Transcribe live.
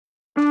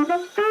Hey,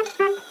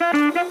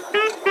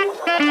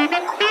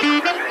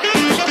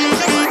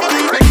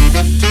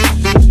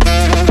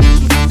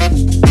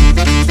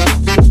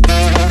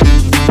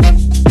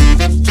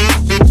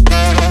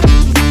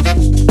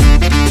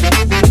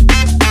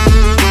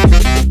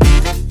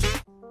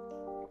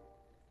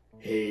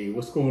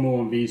 what's going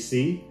on,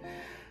 VC?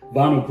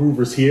 Vinyl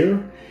Groovers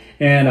here,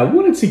 and I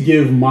wanted to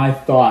give my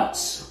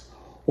thoughts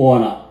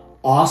on an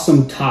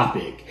awesome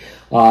topic,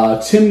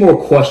 10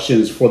 more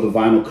questions for the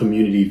vinyl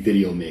community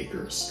video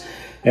makers.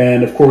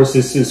 And of course,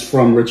 this is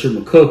from Richard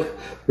McCook.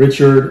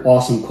 Richard,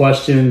 awesome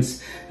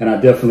questions, and I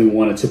definitely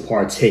wanted to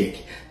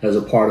partake as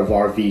a part of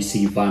our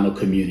VC vinyl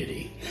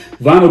community.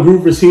 Vinyl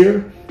Groovers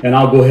here, and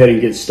I'll go ahead and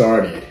get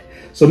started.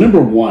 So number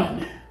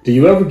one, do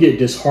you ever get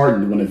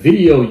disheartened when a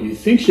video you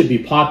think should be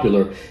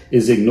popular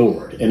is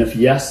ignored? And if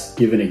yes,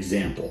 give an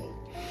example.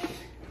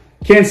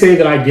 Can't say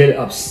that I get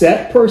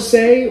upset per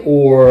se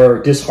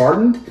or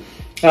disheartened.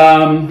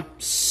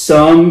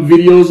 Some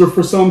videos are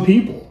for some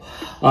people.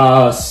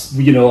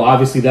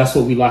 Obviously that's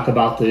what we like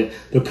about the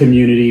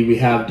community. We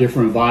have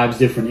different vibes,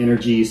 different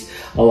energies,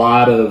 a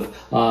lot of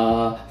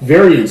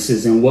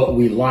variances in what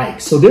we like.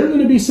 So there are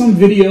going to be some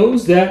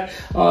videos that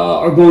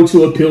are going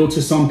to appeal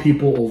to some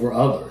people over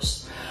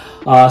others.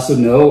 So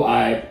no,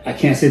 I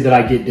can't say that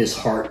I get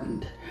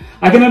disheartened.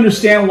 I can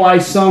understand why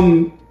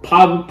some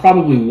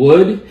probably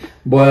would,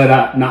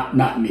 but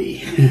not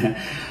me.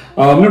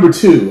 Number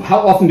two, how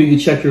often do you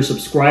check your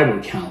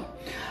subscriber count?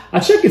 I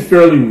check it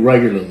fairly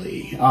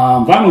regularly.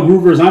 Vinyl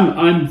Groovers,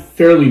 I'm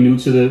fairly new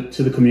to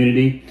the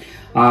community,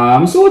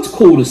 so it's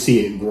cool to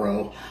see it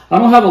grow. I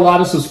don't have a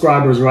lot of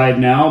subscribers right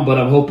now, but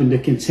I'm hoping to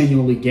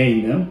continually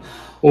gain them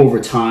over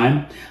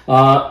time.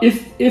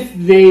 If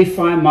they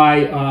find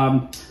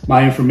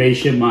my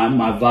information,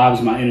 my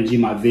vibes, my energy,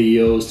 my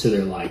videos to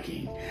their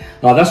liking.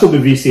 That's what the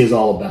VC is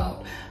all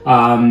about.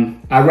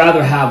 I'd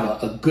rather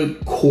have a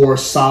good core,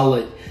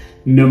 solid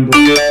number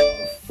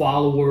of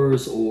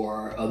followers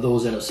or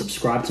those that have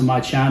subscribed to my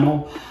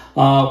channel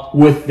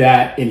with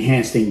that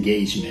enhanced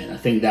engagement. I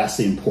think that's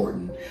the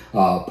important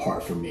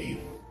part for me.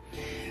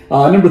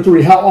 Number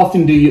three, how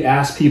often do you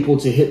ask people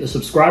to hit the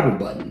subscriber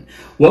button?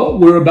 Well,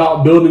 we're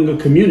about building a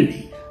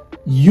community.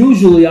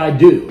 Usually I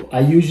do. I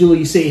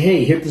usually say,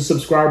 hey, hit the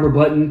subscriber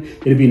button.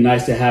 It'd be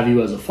nice to have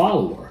you as a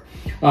follower.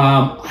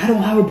 I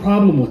don't have a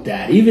problem with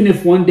that. Even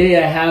if one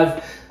day I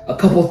have a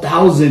couple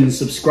thousand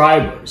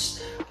subscribers,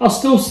 I'll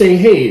still say,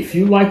 hey, if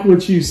you like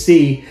what you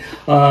see,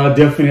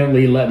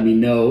 definitely let me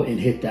know and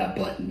hit that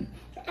button.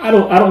 I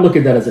don't look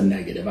at that as a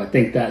negative. I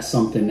think that's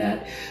something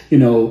that,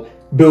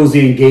 builds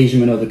the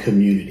engagement of the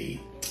community.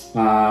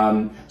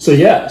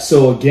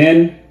 So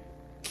again,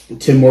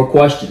 10 more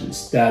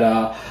questions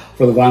that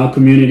for the vinyl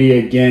community,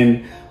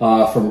 again,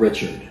 from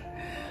Richard.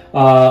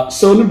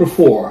 So number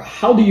four,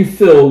 how do you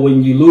feel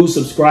when you lose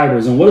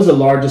subscribers, and what is the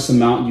largest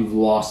amount you've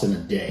lost in a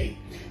day?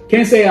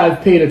 Can't say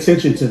I've paid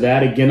attention to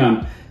that. Again,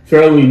 I'm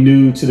fairly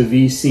new to the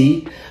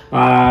VC.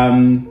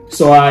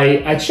 So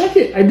I check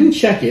it, I do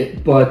check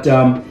it, but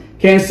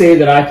can't say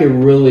that I could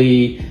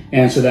really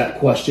answer that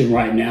question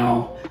right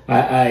now.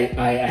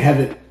 I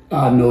haven't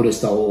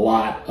noticed a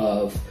lot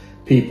of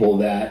people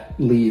that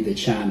leave the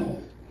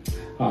channel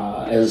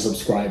as a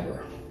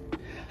subscriber.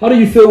 How do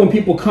you feel when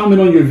people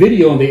comment on your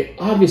video and they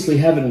obviously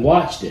haven't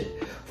watched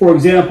it? For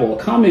example,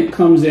 a comment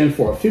comes in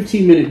for a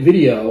 15-minute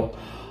video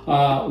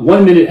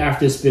 1 minute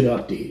after it's been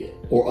updated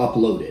or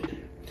uploaded.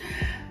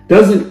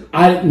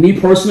 Me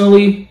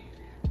personally,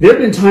 there have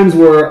been times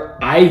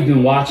where I've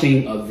been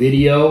watching a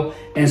video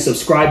and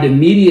subscribed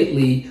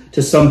immediately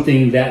to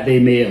something that they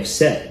may have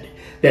said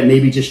that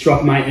maybe just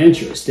struck my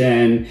interest.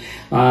 And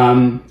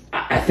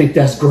I think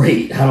that's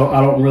great. I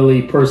don't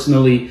really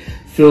personally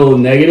feel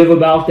negative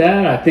about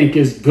that. I think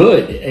it's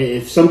good.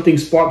 If something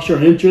sparks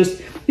your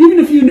interest, even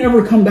if you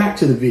never come back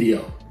to the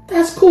video,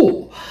 that's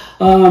cool.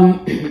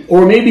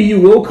 Or maybe you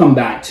will come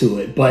back to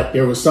it, but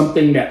there was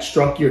something that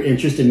struck your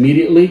interest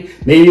immediately.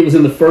 Maybe it was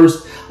in the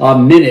first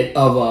minute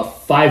of a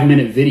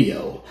 5-minute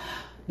video.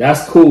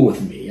 That's cool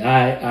with me.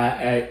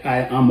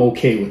 I'm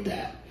okay with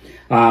that.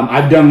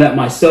 I've done that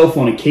myself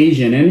on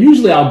occasion, and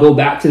usually I'll go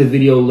back to the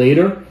video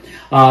later,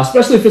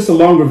 especially if it's a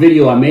longer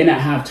video. I may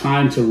not have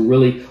time to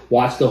really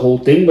watch the whole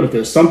thing, but if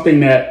there's something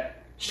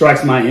that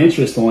strikes my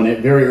interest on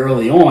it very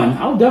early on,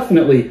 I'll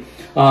definitely,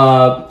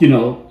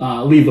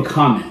 leave a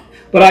comment.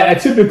 But I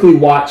typically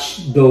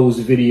watch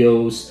those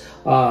videos,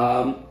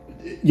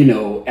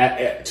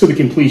 to the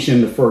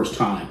completion the first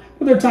time.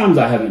 But there are times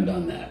I haven't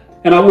done that,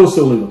 and I will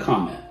still leave a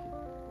comment.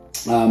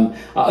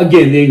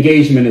 Again, the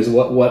engagement is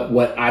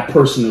what I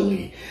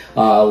personally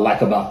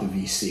like about the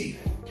VC.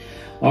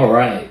 All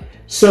right.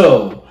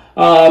 So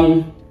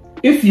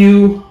if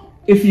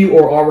you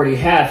or already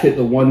have hit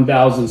the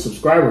 1,000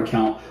 subscriber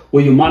count,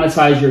 will you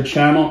monetize your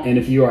channel? And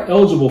if you are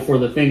eligible for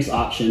the thanks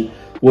option,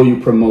 will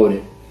you promote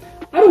it?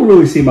 I don't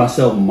really see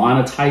myself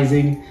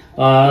monetizing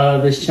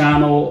this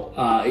channel,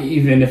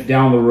 even if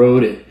down the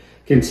road it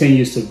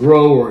continues to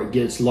grow or it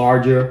gets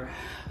larger.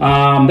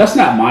 That's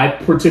not my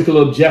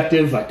particular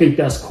objective. I think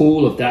that's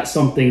cool if that's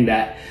something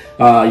that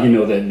you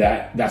know,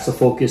 that's the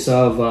focus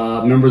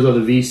of members of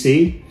the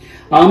VC.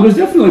 There's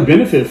definitely a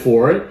benefit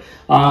for it.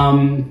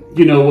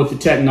 You know, with the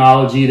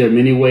technology, there are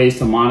many ways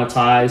to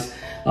monetize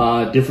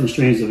different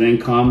streams of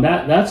income.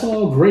 That's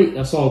all great.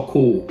 That's all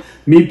cool.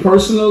 Me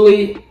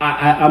personally,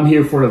 I'm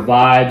here for the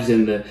vibes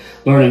and the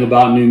learning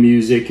about new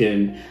music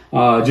and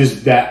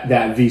just that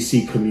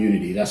VC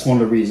community. That's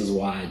one of the reasons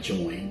why I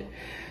joined.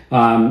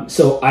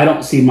 So I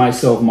don't see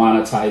myself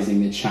monetizing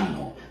the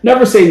channel.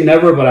 Never say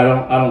never, but I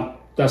don't.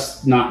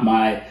 That's not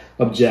my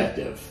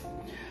objective.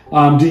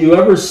 Do you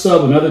ever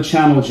sub another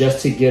channel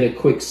just to get a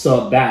quick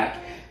sub back?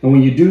 And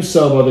when you do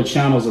sub other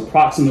channels,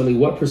 approximately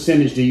what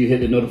percentage do you hit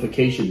the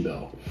notification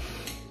bell?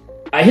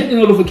 I hit the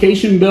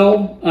notification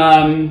bell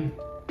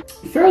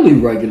fairly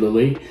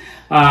regularly,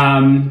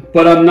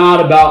 but I'm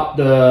not about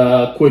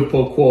the quid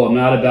pro quo. I'm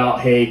not about,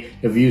 hey,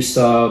 if you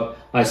sub,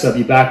 I sub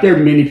you back. There are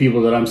many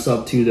people that I'm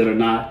sub to that are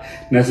not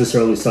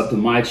necessarily sub to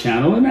my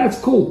channel, and that's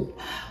cool.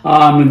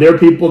 And there are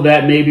people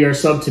that maybe are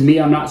sub to me.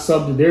 I'm not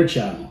sub to their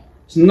channel.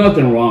 There's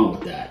nothing wrong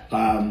with that.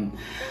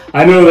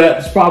 I know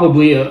that's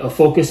probably a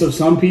focus of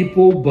some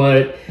people,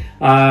 but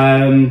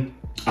I'd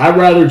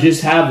rather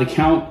just have the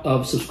count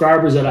of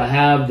subscribers that I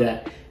have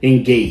that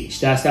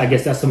engage. I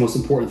guess that's the most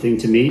important thing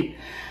to me.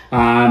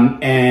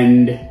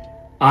 And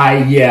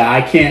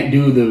I can't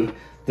do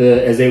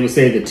the as they would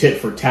say, the tit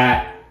for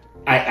tat.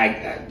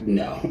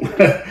 No,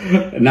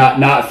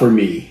 not for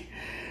me.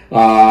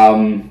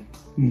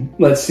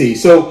 Let's see.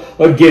 So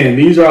again,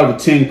 these are the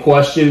 10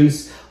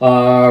 questions.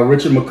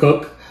 Richard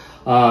McCook.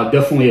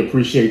 Definitely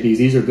appreciate these.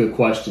 These are good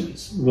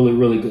questions. Really,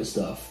 really good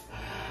stuff.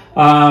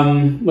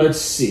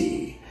 Let's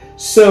see.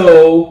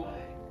 So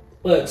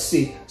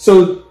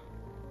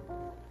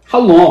how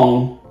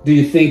long do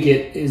you think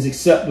it is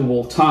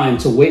acceptable time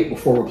to wait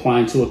before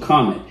replying to a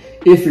comment?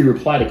 If you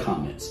reply to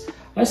comments,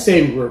 I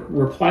say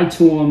reply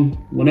to them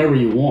whenever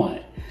you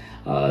want.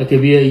 It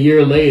could be a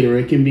year later.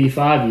 It can be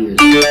 5 years.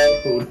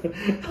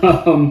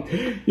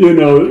 You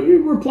know,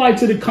 reply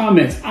to the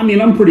comments. I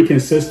mean, I'm pretty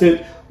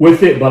consistent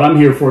with it, but I'm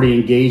here for the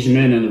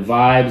engagement and the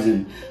vibes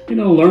and, you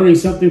know, learning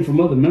something from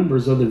other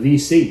members of the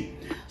VC.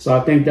 So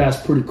I think that's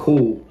pretty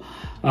cool.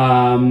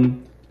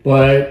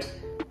 But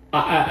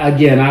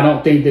again, I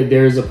don't think that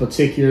there's a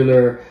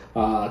particular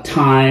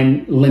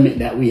time limit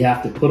that we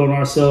have to put on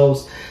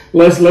ourselves.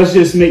 Let's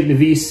just make the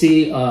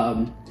VC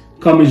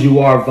come as you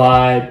are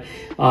vibe.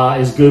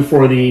 Is good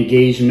for the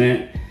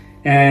engagement.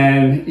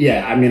 And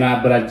yeah, I mean,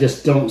 but I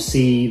just don't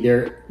see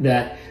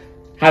that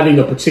having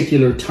a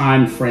particular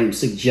time frame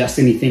suggests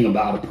anything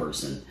about a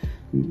person.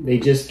 They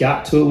just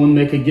got to it when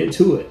they could get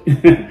to it,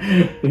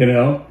 you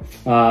know?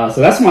 So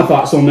that's my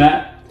thoughts on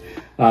that.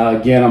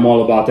 Again, I'm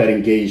all about that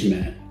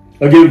engagement.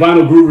 Again,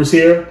 Vinyl Groovers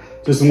here.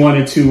 Just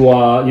wanted to,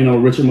 you know,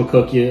 Richard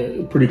McCook,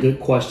 yeah, pretty good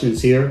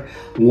questions here.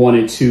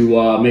 Wanted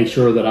to make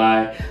sure that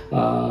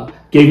I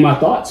gave my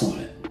thoughts on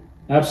it.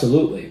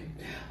 Absolutely.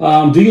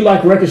 Do you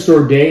like Record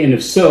Store Day? And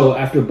if so,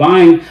 after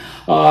buying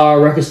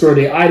Record Store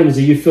Day items,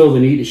 do you feel the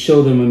need to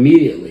show them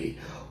immediately?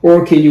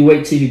 Or can you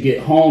wait till you get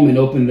home and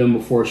open them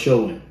before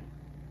showing?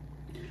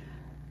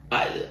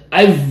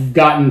 I've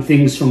gotten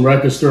things from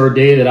Record Store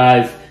Day that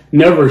I've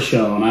never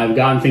shown. I've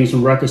gotten things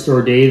from Record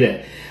Store Day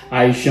that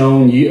I've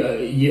shown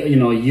you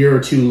know, a year or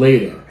two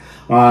later.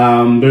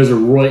 There's a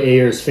Roy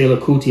Ayers Fela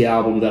Kuti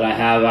album that I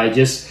have. I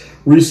just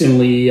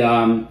recently,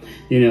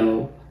 you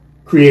know,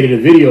 created a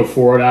video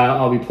for it.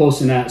 I'll be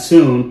posting that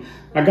soon.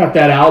 I got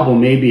that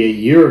album maybe a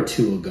year or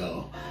two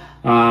ago.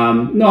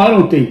 No, I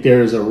don't think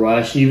there's a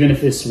rush, even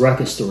if it's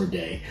Record Store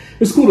Day.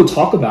 It's cool to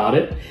talk about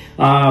it.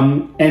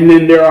 And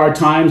then there are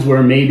times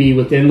where maybe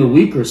within the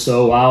week or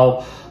so,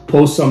 I'll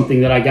post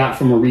something that I got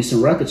from a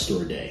recent Record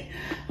Store Day.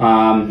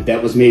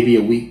 That was maybe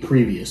a week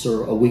previous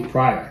or a week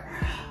prior.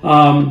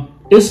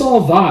 It's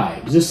all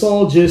vibes. It's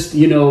all just,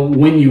 you know,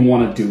 when you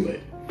want to do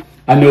it.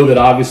 I know that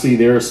obviously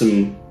there are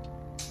some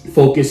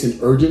focus and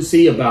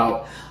urgency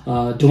about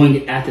doing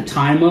it at the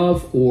time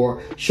of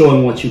or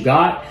showing what you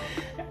got.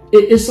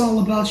 It's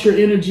all about your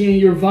energy and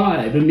your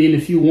vibe. I mean,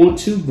 if you want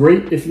to,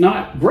 great. If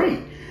not, great.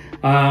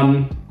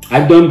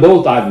 I've done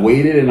both. I've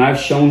waited and I've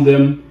shown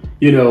them,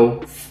 you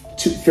know,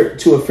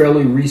 to a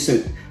fairly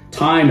recent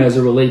time as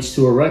it relates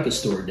to a Record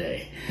Store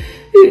Day.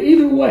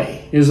 Either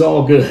way is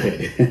all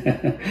good.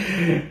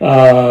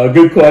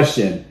 Good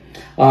question.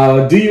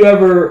 Do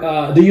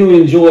you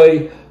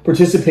enjoy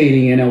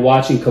participating in and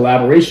watching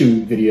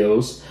collaboration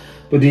videos,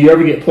 but do you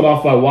ever get put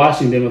off by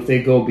watching them if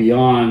they go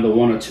beyond the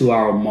 1 or 2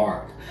 hour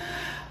mark?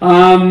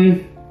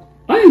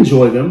 I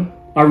enjoy them.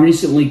 I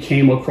recently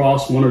came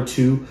across 1 or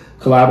 2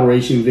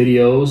 collaboration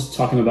videos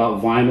talking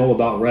about vinyl,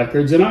 about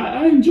records, and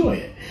I enjoy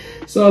it.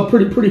 So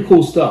pretty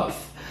cool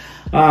stuff.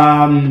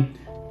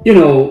 You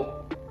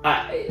know,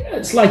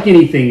 it's like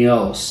anything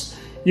else.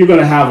 You're going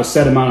to have a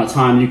set amount of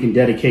time you can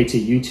dedicate to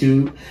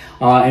YouTube.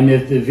 And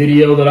if the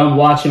video that I'm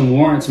watching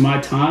warrants my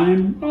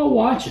time, I'll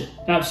watch it.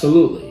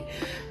 Absolutely.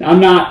 I'm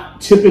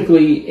not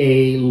typically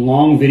a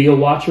long video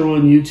watcher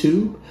on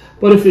YouTube,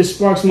 but if it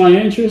sparks my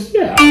interest,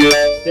 yeah,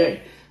 I'll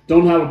stay.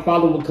 don't have a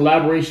problem with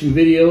collaboration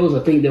videos.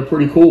 I think they're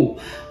pretty cool.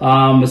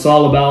 It's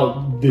all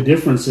about the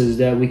differences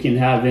that we can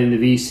have in the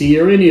VC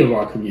or any of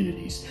our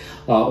communities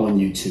on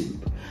YouTube.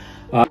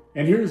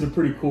 And here's a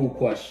pretty cool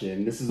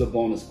question. This is a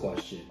bonus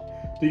question.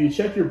 Do you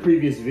check your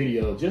previous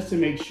video just to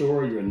make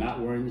sure you're not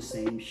wearing the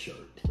same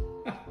shirt?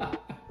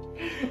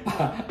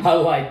 I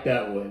like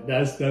that one.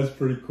 That's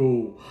pretty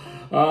cool.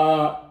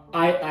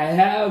 I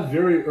have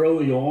very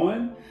early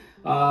on,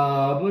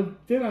 but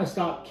then I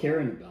stopped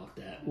caring about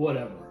that.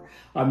 Whatever.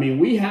 I mean,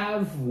 we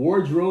have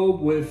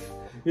wardrobe with,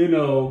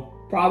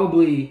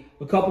 probably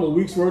a couple of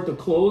weeks worth of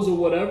clothes or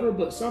whatever,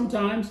 but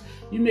sometimes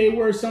you may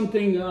wear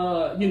something,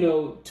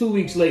 2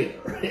 weeks later.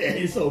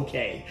 It's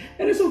okay.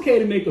 And it's okay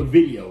to make a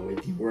video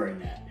with you wearing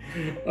that.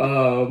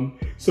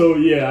 So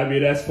yeah, I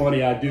mean, that's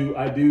funny. I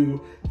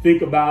do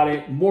think about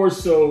it more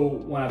so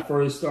when I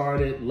first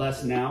started,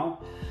 less now.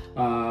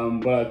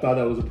 But I thought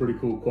that was a pretty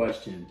cool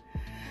question.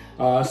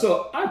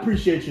 So I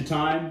appreciate your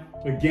time.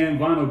 Again,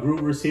 Vinyl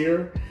Groovers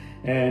here.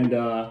 And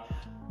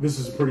this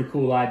is a pretty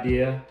cool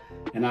idea.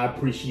 And I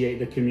appreciate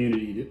the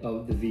community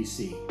of the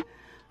VC.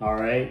 All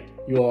right.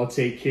 You all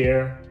take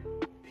care.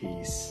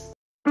 Peace.